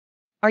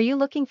Are you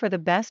looking for the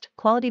best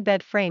quality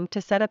bed frame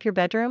to set up your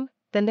bedroom?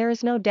 Then there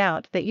is no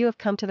doubt that you have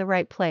come to the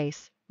right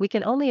place. We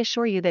can only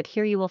assure you that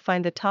here you will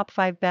find the top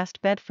 5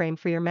 best bed frame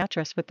for your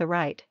mattress with the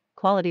right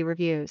quality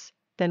reviews.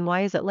 Then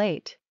why is it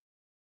late?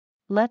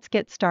 Let's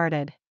get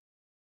started.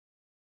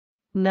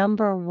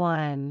 Number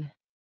 1.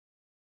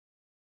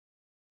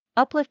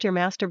 Uplift your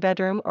master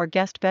bedroom or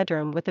guest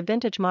bedroom with the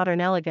vintage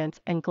modern elegance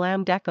and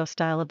glam deco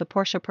style of the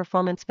Portia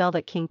Performance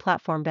Velvet King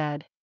Platform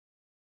Bed.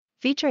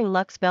 Featuring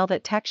luxe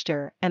velvet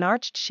texture, an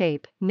arched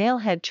shape,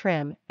 nailhead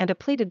trim, and a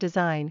pleated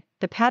design,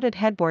 the padded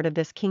headboard of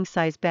this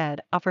king-size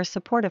bed offers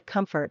supportive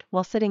comfort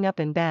while sitting up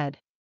in bed.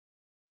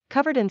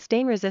 Covered in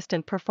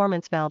stain-resistant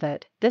performance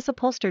velvet, this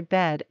upholstered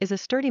bed is a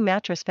sturdy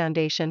mattress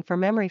foundation for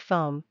memory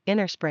foam,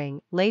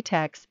 innerspring,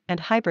 latex, and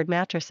hybrid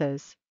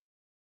mattresses.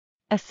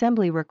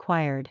 Assembly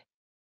required.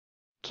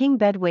 King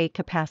bed weight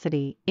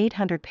capacity,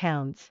 800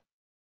 pounds.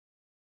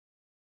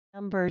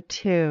 Number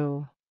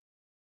 2.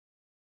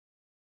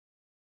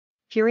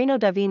 Fiorino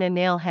Davina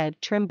Nailhead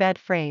Trim Bed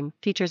Frame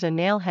features a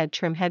nailhead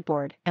trim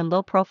headboard and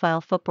low-profile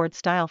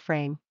footboard-style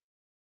frame.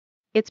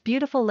 Its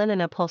beautiful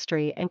linen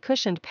upholstery and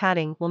cushioned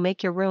padding will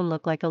make your room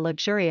look like a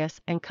luxurious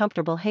and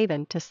comfortable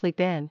haven to sleep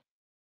in.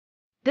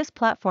 This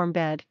platform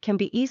bed can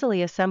be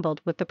easily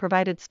assembled with the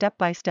provided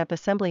step-by-step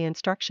assembly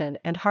instruction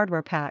and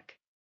hardware pack.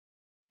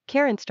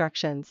 Care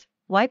instructions: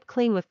 wipe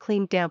clean with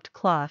clean damped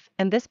cloth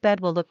and this bed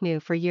will look new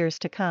for years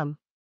to come.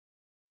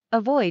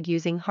 Avoid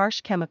using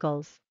harsh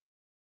chemicals.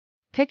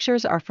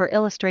 Pictures are for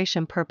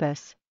illustration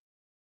purpose.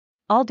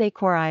 All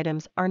decor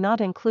items are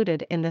not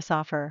included in this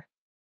offer.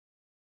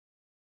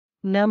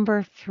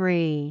 Number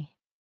 3.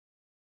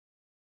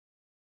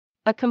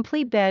 A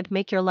complete bed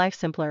make your life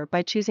simpler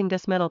by choosing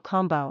this metal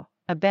combo,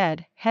 a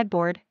bed,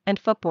 headboard, and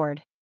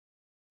footboard.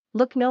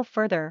 Look no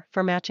further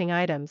for matching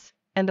items,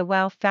 and the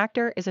wow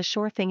factor is a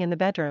sure thing in the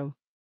bedroom.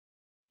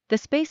 The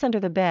space under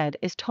the bed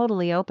is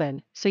totally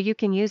open, so you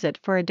can use it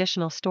for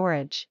additional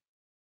storage.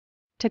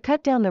 To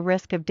cut down the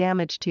risk of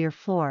damage to your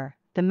floor,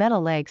 the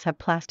metal legs have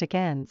plastic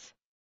ends.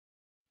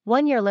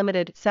 1 Year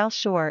Limited South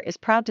Shore is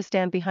proud to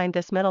stand behind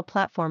this metal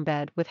platform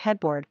bed with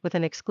headboard with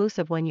an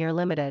exclusive 1 Year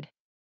Limited.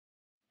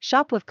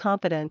 Shop with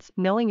confidence,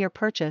 knowing your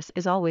purchase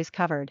is always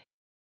covered.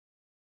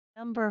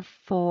 Number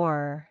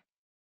 4.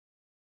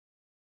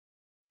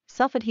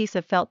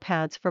 Self-adhesive felt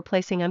pads for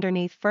placing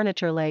underneath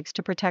furniture legs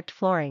to protect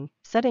flooring.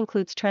 Set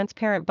includes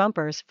transparent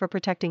bumpers for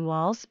protecting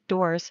walls,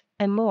 doors,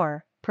 and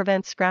more.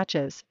 Prevents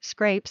scratches,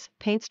 scrapes,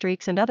 paint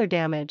streaks and other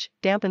damage,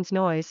 dampens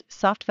noise.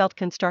 Soft felt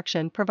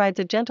construction provides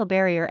a gentle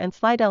barrier and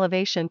slight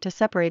elevation to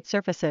separate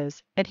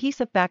surfaces.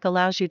 Adhesive back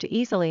allows you to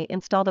easily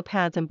install the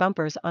pads and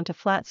bumpers onto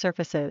flat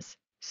surfaces.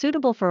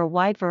 Suitable for a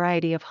wide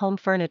variety of home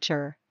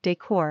furniture,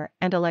 decor,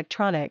 and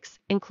electronics,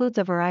 includes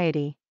a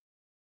variety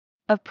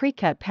of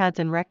pre-cut pads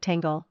in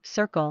rectangle,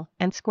 circle,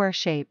 and square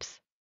shapes.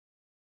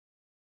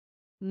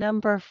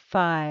 Number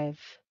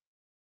 5.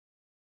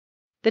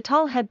 The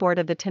tall headboard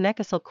of the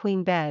Tenecastle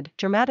Queen Bed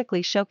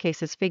dramatically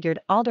showcases figured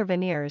alder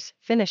veneers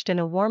finished in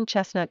a warm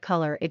chestnut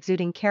color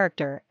exuding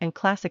character and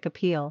classic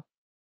appeal.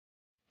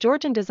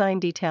 Georgian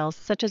design details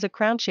such as a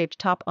crown-shaped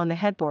top on the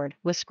headboard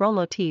with scroll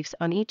motifs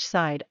on each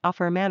side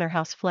offer a manor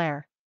house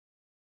flair.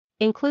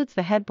 Includes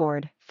the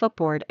headboard,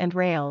 footboard and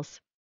rails.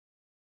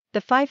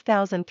 The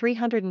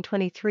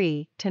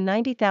 5,323 to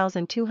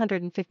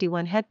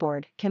 90,251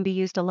 headboard can be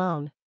used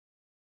alone.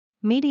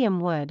 Medium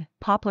wood,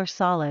 poplar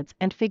solids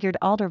and figured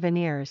alder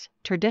veneers,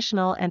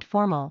 traditional and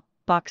formal,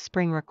 box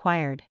spring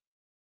required.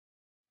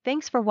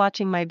 Thanks for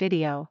watching my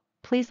video.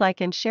 Please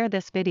like and share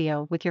this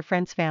video with your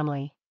friends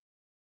family.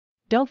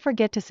 Don't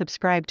forget to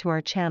subscribe to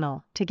our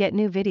channel to get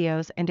new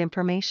videos and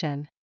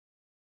information.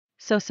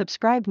 So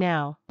subscribe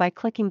now by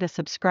clicking the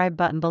subscribe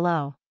button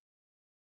below.